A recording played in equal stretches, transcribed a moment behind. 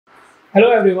Hello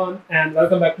everyone and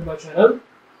welcome back to my channel.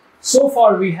 So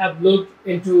far we have looked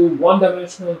into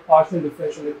one-dimensional partial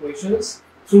differential equations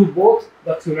through both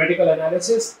the theoretical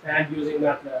analysis and using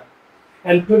MATLAB.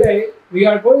 And today we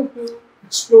are going to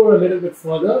explore a little bit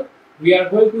further. We are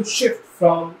going to shift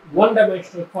from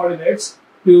one-dimensional coordinates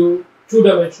to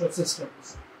two-dimensional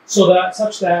systems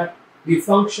such that the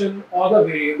function or the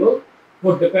variable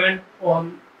would depend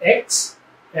on x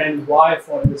and y,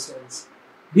 for instance.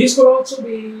 These could also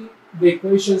be the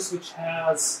equations which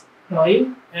has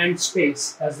time and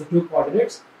space as the two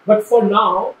coordinates. But for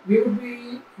now, we would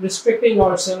be restricting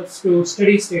ourselves to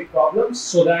steady state problems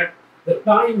so that the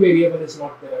time variable is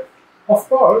not there. Of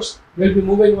course, we'll be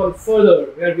moving on further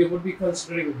where we would be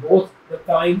considering both the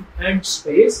time and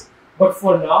space. But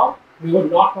for now, we would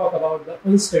not talk about the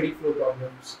unsteady flow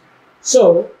problems.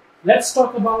 So let's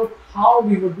talk about how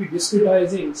we would be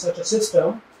discretizing such a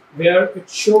system where it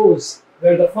shows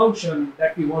where the function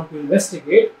that we want to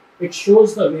investigate, it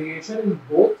shows the variation in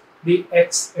both the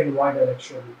x and y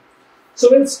direction. So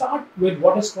we'll start with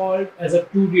what is called as a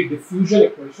 2D diffusion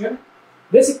equation.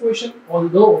 This equation,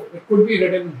 although it could be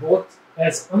written both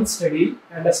as unsteady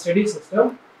and a steady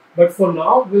system, but for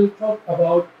now we'll talk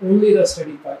about only the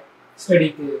steady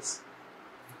case.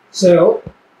 So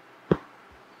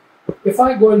if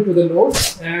I go into the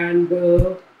notes and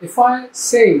if I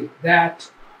say that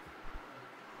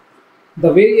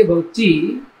the variable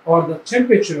T, or the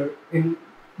temperature in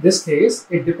this case,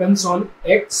 it depends on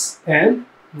x and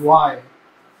y.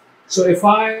 So if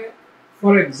I,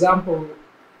 for example,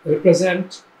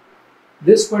 represent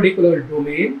this particular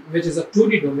domain, which is a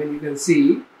 2D domain, you can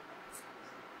see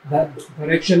that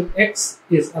direction x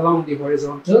is along the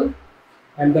horizontal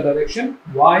and the direction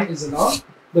y is along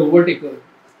the vertical.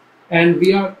 And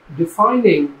we are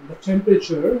defining the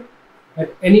temperature at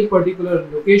any particular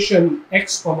location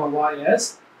x, y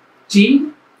as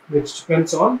T, which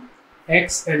depends on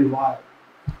x and y.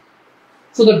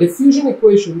 So the diffusion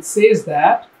equation says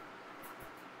that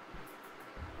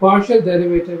partial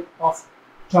derivative of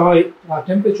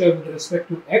temperature with respect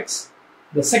to x,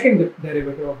 the second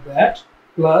derivative of that,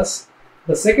 plus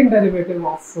the second derivative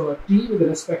of T with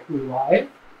respect to y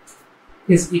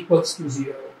is equals to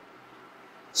 0.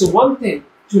 So one thing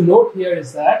to note here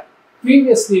is that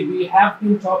previously we have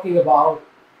been talking about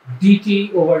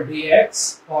dt over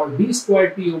dx or d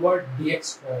squared t over dx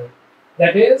squared.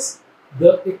 That is,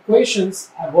 the equations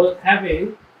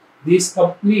having these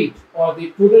complete or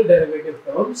the total derivative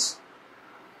terms,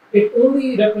 it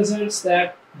only represents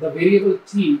that the variable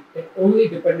t, it only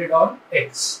depended on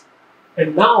x.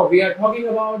 And now we are talking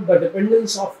about the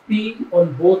dependence of t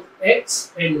on both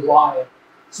x and y.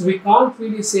 So we can't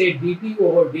really say dt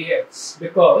over dx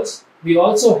because we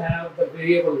also have the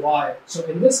variable y. So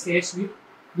in this case,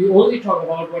 we only talk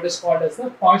about what is called as the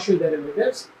partial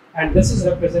derivatives, and this is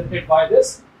represented by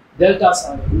this delta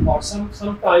sign, or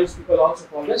sometimes people also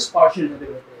call this partial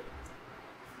derivative.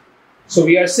 So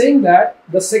we are saying that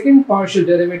the second partial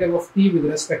derivative of t with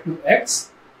respect to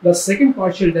x, the second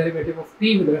partial derivative of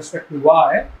t with respect to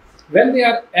y, when they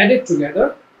are added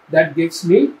together, that gives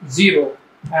me 0.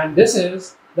 And this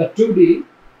is the 2D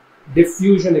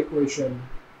diffusion equation.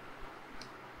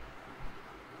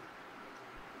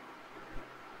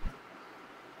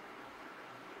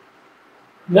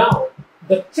 Now,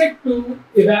 the trick to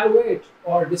evaluate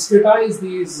or discretize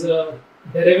these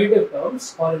derivative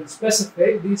terms, or in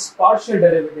specific these partial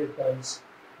derivative terms,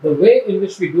 the way in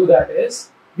which we do that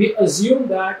is we assume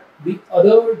that the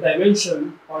other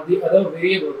dimension or the other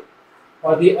variable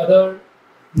or the other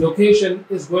location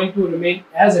is going to remain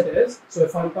as it is. So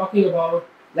if I'm talking about,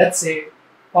 let's say,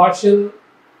 partial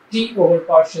t over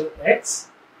partial x,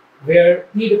 where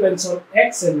t depends on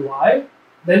x and y,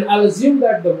 then I'll assume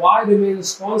that the y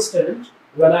remains constant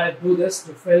when I do this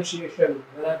differentiation,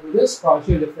 when I do this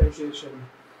partial differentiation.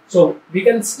 So we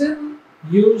can still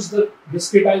use the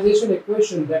discretization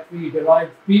equation that we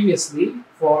derived previously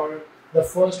for the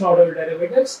first order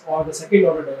derivatives or the second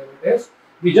order derivatives.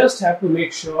 We just have to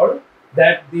make sure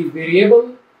that the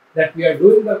variable that we are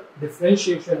doing the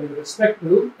differentiation with respect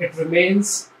to, it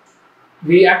remains,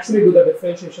 we actually do the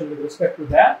differentiation with respect to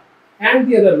that, and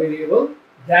the other variable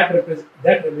that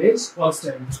remains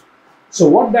constant. So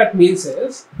what that means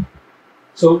is,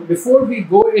 so before we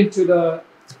go into the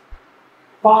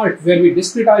part where we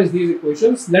discretize these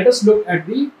equations, let us look at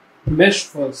the mesh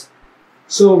first.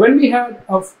 So when we had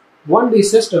a 1D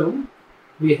system,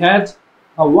 we had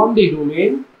a 1D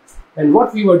domain, and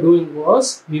what we were doing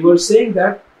was, we were saying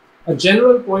that a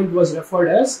general point was referred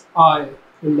as I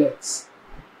index.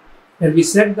 And we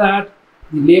said that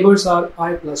the neighbors are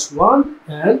I plus 1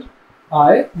 and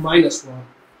I minus 1.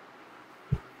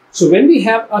 So when we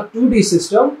have a 2D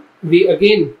system, we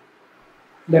again,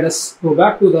 let us go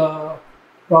back to the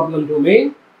problem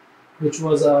domain, which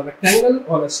was a rectangle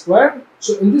or a square.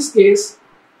 So in this case,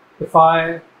 if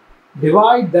I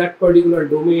divide that particular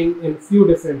domain in few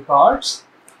different parts,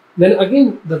 then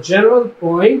again the general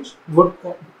point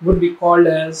would be called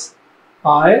as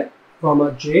I,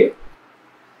 j.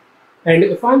 And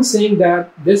if I'm saying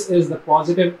that this is the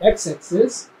positive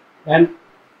x-axis and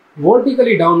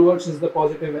vertically downwards is the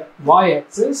positive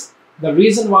y-axis, the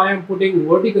reason why I'm putting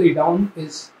vertically down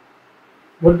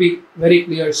would be very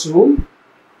clear soon.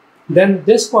 Then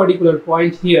this particular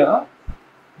point here,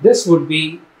 this would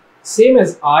be same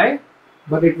as I,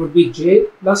 but it would be j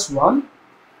plus 1.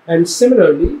 And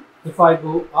similarly, if I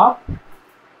go up,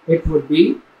 it would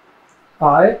be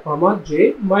I,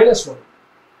 j minus 1.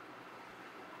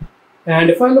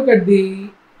 And if I look at the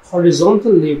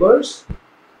horizontal neighbors,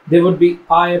 they would be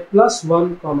I plus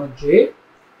 1, j,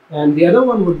 and the other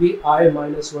one would be I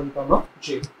minus 1,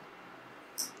 j.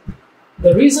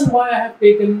 The reason why I have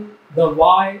taken the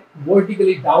y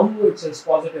vertically downwards as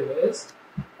positive is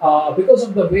because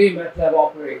of the way MATLAB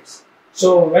operates.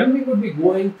 So when we would be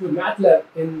going to MATLAB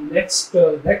in next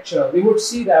lecture, we would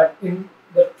see that in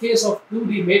the case of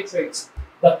 2D matrix,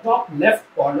 the top left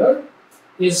corner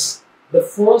is the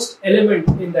first element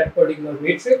in that particular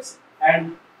matrix,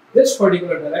 and this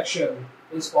particular direction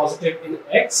is positive in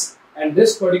x, and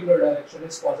this particular direction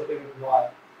is positive in y.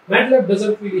 MATLAB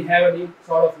doesn't really have any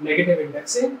sort of negative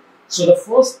indexing, so the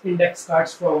first index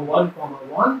starts from 1,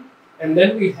 1, and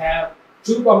then we have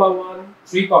 2, 1,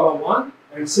 3, 1,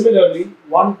 and similarly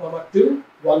 1, 2,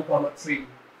 1, 3.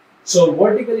 So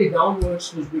vertically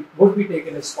downwards would be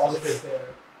taken as positive there.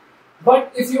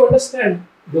 But if you understand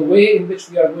the way in which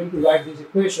we are going to write these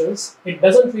equations, it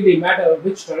doesn't really matter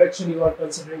which direction you are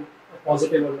considering a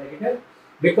positive or negative,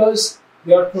 because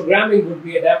your programming would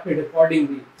be adapted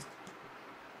accordingly.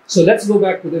 So let's go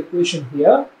back to the equation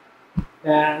here,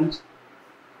 and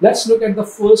let's look at the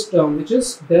first term, which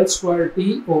is del square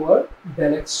t over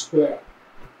del x square.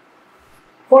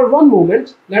 For one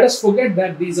moment, let us forget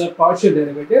that these are partial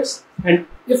derivatives, and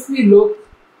if we look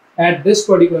at this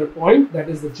particular point, that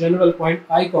is the general point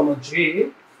I,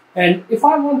 j, and if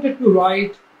I wanted to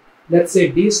write, let's say,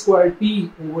 d square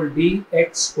t over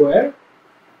dx square,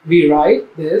 we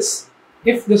write this,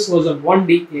 if this was a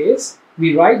 1D case,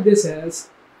 we write this as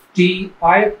ti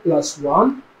plus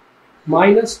 1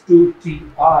 minus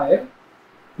 2ti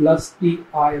plus ti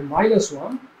minus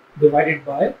 1 divided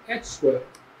by h square,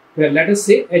 where let us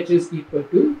say h is equal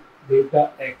to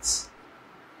delta x.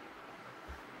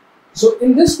 So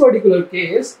in this particular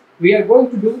case, we are going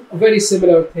to do a very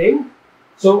similar thing.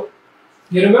 So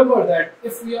you remember that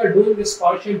if we are doing this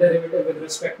partial derivative with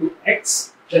respect to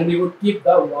x, then we would keep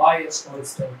the y as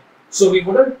constant. So we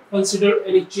wouldn't consider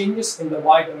any changes in the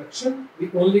y direction, we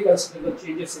only consider the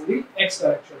changes in the x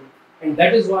direction. And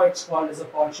that is why it's called as a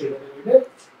partial derivative,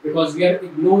 because we are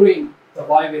ignoring the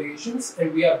y variations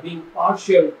and we are being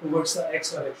partial towards the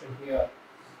x direction here.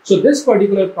 So this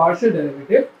particular partial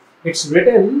derivative, it's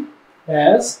written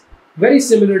as very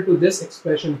similar to this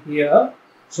expression here.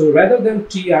 So rather than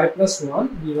ti plus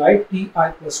 1, we write ti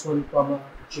plus 1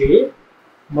 j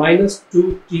minus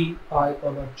 2ti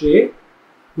j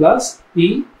plus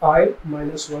ti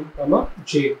minus 1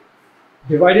 j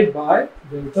divided by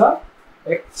delta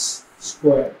x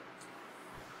square.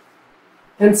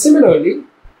 And similarly,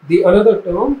 the another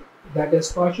term, that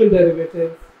is partial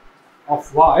derivative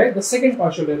of y, the second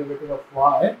partial derivative of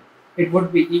y, it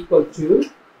would be equal to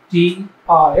ti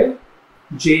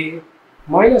j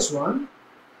minus 1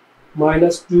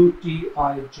 minus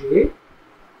 2tij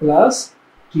plus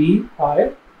ti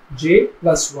j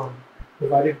plus 1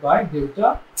 divided by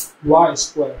delta y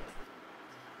square.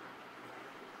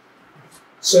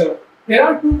 So there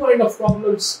are two kind of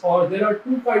problems, or there are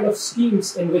two kind of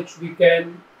schemes in which we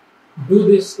can do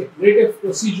this iterative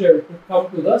procedure to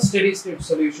come to the steady state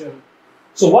solution.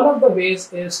 So one of the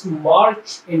ways is to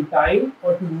march in time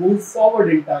or to move forward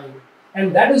in time,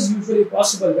 and that is usually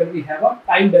possible when we have a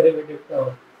time derivative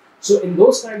term. So in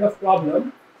those kind of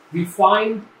problem, we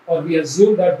find or we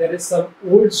assume that there is some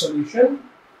old solution,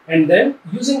 and then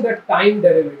using that time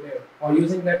derivative or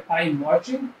using that time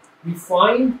marching, we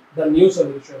find the new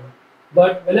solution.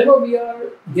 But whenever we are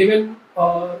given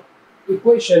a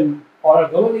equation or a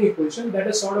governing equation that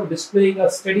is sort of displaying a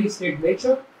steady state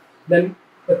nature, then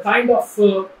the kind of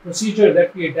procedure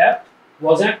that we adapt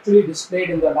was actually displayed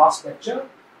in the last lecture,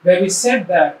 where we said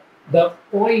that the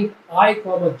point I,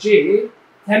 j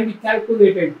can be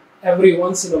calculated every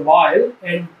once in a while,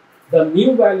 and the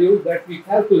new value that we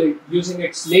calculate using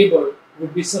its label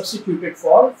would be substituted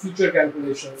for future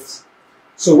calculations.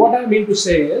 So what I mean to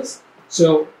say is,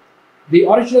 so the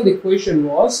original equation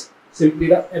was simply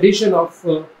the addition of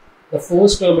the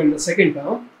first term and the second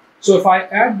term. So if I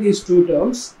add these two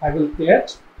terms, I will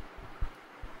get,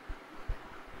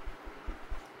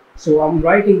 so I'm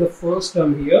writing the first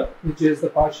term here, which is the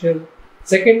partial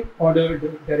second order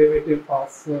derivative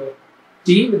of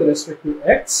t with respect to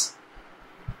x,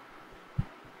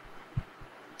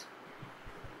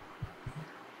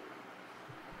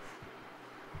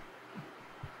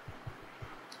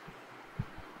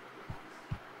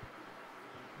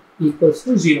 equals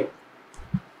to 0.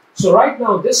 So right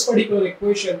now this particular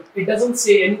equation, it doesn't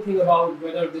say anything about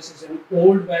whether this is an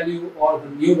old value or the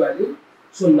new value.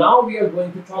 So now we are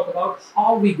going to talk about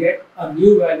how we get a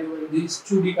new value in these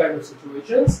 2D kind of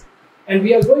situations. And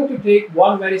we are going to take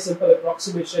one very simple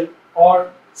approximation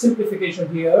or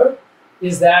simplification here,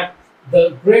 is that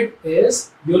the grid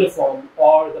is uniform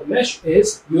or the mesh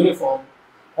is uniform.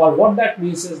 Or what that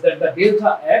means is that the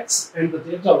delta x and the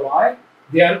delta y,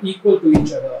 they are equal to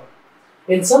each other.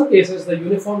 In some cases, the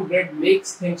uniform grid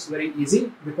makes things very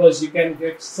easy because you can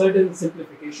get certain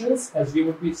simplifications, as we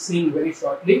would be seeing very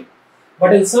shortly.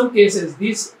 But in some cases,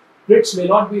 these grids may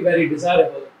not be very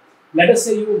desirable. Let us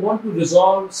say you want to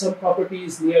resolve some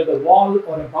properties near the wall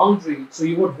or a boundary, so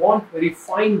you would want very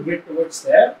fine grid towards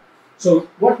there. So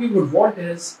what we would want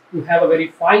is to have a very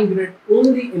fine grid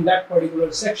only in that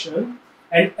particular section,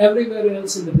 and everywhere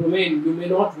else in the domain, you may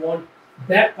not want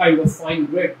that kind of fine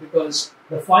grid because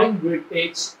the fine grid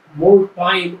takes more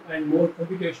time and more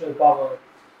computational power.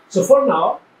 So for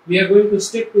now, we are going to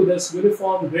stick to this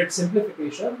uniform grid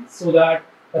simplification so that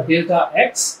the delta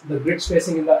x, the grid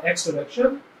spacing in the x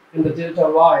direction, and the delta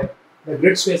y, the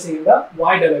grid spacing in the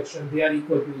y direction, they are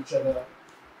equal to each other.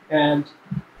 And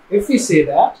if we say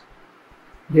that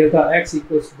delta x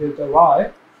equals to delta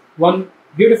y, one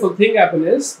beautiful thing happens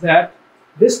is that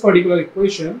this particular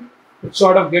equation, it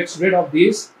sort of gets rid of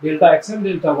these delta x and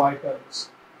delta y terms.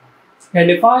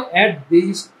 And if I add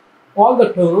these, all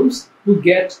the terms to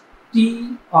get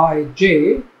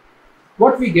Tij,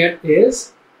 what we get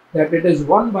is that it is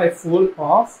 1 by 4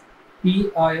 of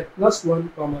Ti plus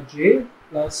 1 comma j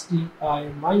plus Ti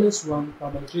minus 1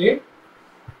 comma j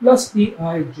plus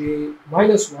Tij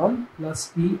minus 1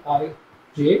 plus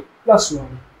Tij plus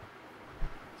 1.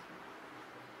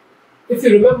 If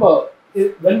you remember,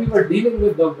 when we were dealing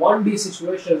with the 1D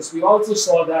situations, we also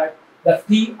saw that the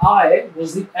Ti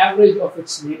was the average of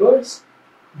its neighbors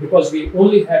because we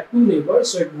only had two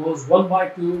neighbors, so it was 1 by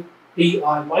 2 Ti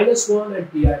minus 1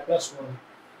 and Ti plus 1.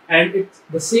 And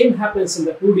the same happens in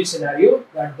the 2D scenario,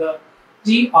 that the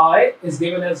Ti is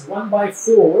given as 1 by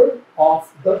 4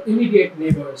 of the immediate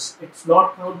neighbors. It's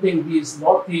not counting these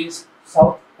northeast,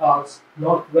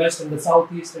 northwest and the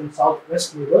southeast and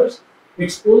southwest neighbors.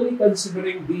 It's only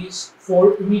considering these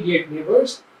 4 immediate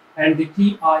neighbors, and the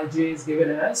Tij is given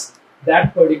as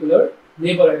that particular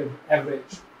neighbor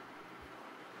average.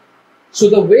 So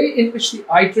the way in which the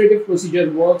iterative procedure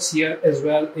works here as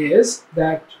well is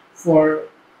that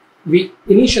we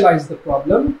initialize the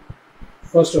problem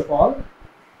first of all,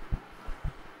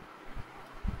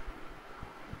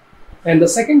 and the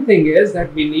second thing is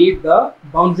that we need the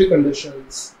boundary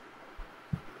conditions.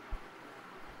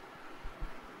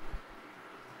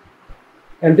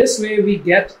 And this way we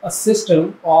get a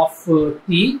system of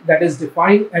t that is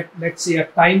defined at, let's say, a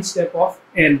time step of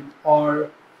n, or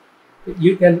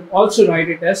you can also write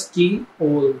it as t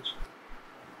old.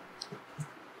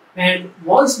 And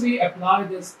once we apply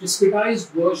this discretized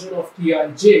version of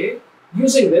Tij,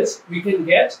 using this we can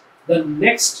get the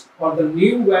next or the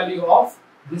new value of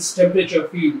this temperature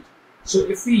field. So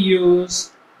if we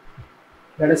use,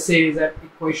 let us say, that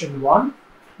equation 1,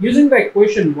 using the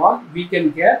equation 1 we can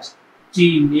get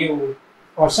T new,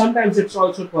 or sometimes it's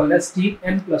also called as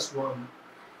Tn plus 1.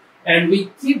 And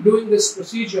we keep doing this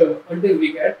procedure until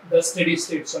we get the steady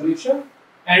state solution.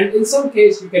 And in some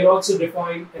case, you can also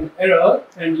define an error,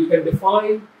 and you can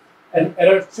define an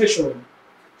error threshold.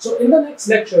 So in the next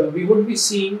lecture, we would be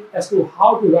seeing as to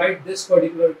how to write this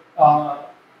particular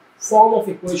form of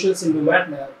equations into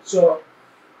MATLAB. So,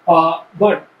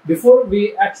 but before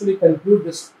we actually conclude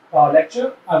this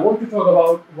lecture, I want to talk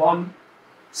about one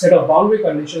set of boundary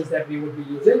conditions that we would be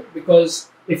using, because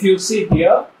if you see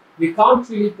here, we can't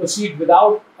really proceed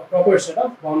without a proper set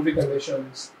of boundary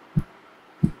conditions.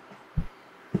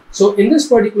 So in this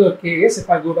particular case, if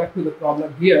I go back to the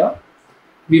problem here,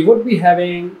 we would be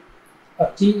having a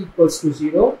t equals to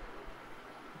 0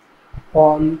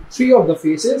 on 3 of the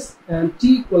faces and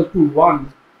t equal to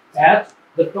 1 at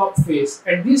the top face.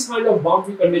 And these kind of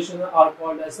boundary conditions are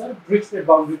called as the Dirichlet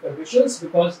boundary conditions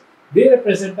because they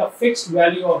represent a fixed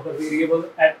value of the variable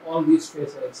at all these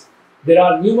faces. There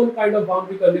are Newman kind of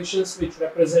boundary conditions which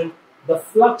represent the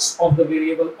flux of the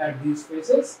variable at these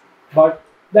phases, but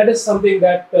that is something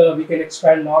that we can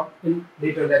expand on in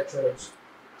later lectures.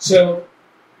 So,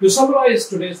 to summarize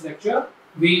today's lecture,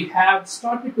 we have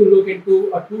started to look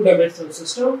into a two-dimensional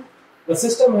system. The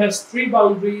system has three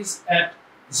boundaries at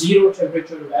 0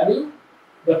 temperature value.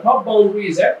 The top boundary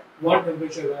is at 1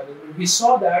 temperature value. And we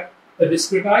saw that the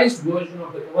discretized version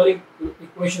of the governing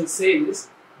equation says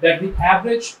that the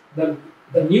average, the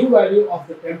new value of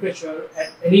the temperature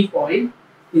at any point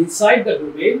inside the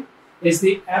domain is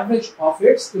the average of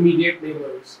its immediate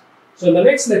neighbors. So in the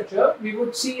next lecture, we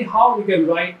would see how we can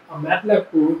write a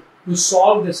MATLAB code to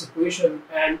solve this equation,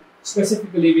 and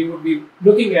specifically we would be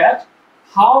looking at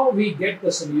how we get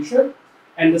the solution.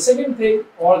 And the second thing,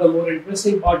 or the more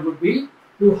interesting part, would be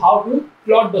to how to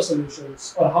plot the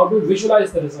solutions or how to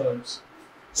visualize the results.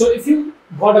 So if you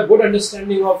got a good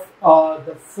understanding of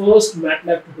the first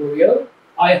MATLAB tutorial,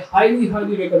 I highly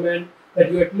recommend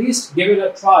that you at least give it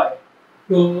a try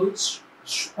to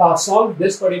solve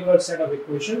this particular set of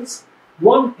equations.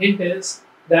 One hint is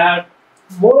that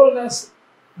more or less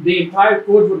the entire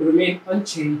code would remain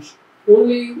unchanged.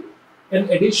 Only an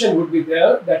addition would be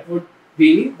there, that would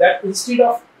be that instead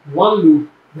of one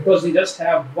loop, because we just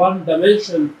have one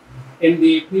dimension in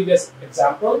the previous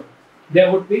example,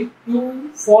 there would be two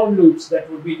for loops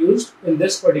that would be used in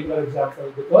this particular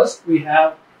example, because we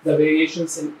have the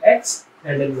variations in x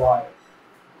and in y.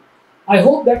 I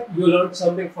hope that you learned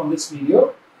something from this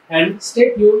video, and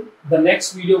stay tuned. The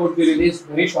next video would be released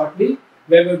very shortly,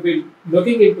 where we'll be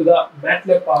looking into the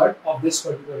MATLAB part of this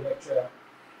particular lecture.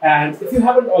 And if you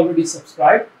haven't already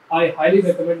subscribed, I highly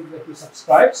recommend that you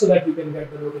subscribe so that you can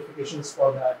get the notifications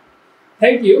for that.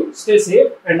 Thank you, stay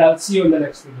safe, and I'll see you in the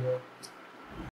next video.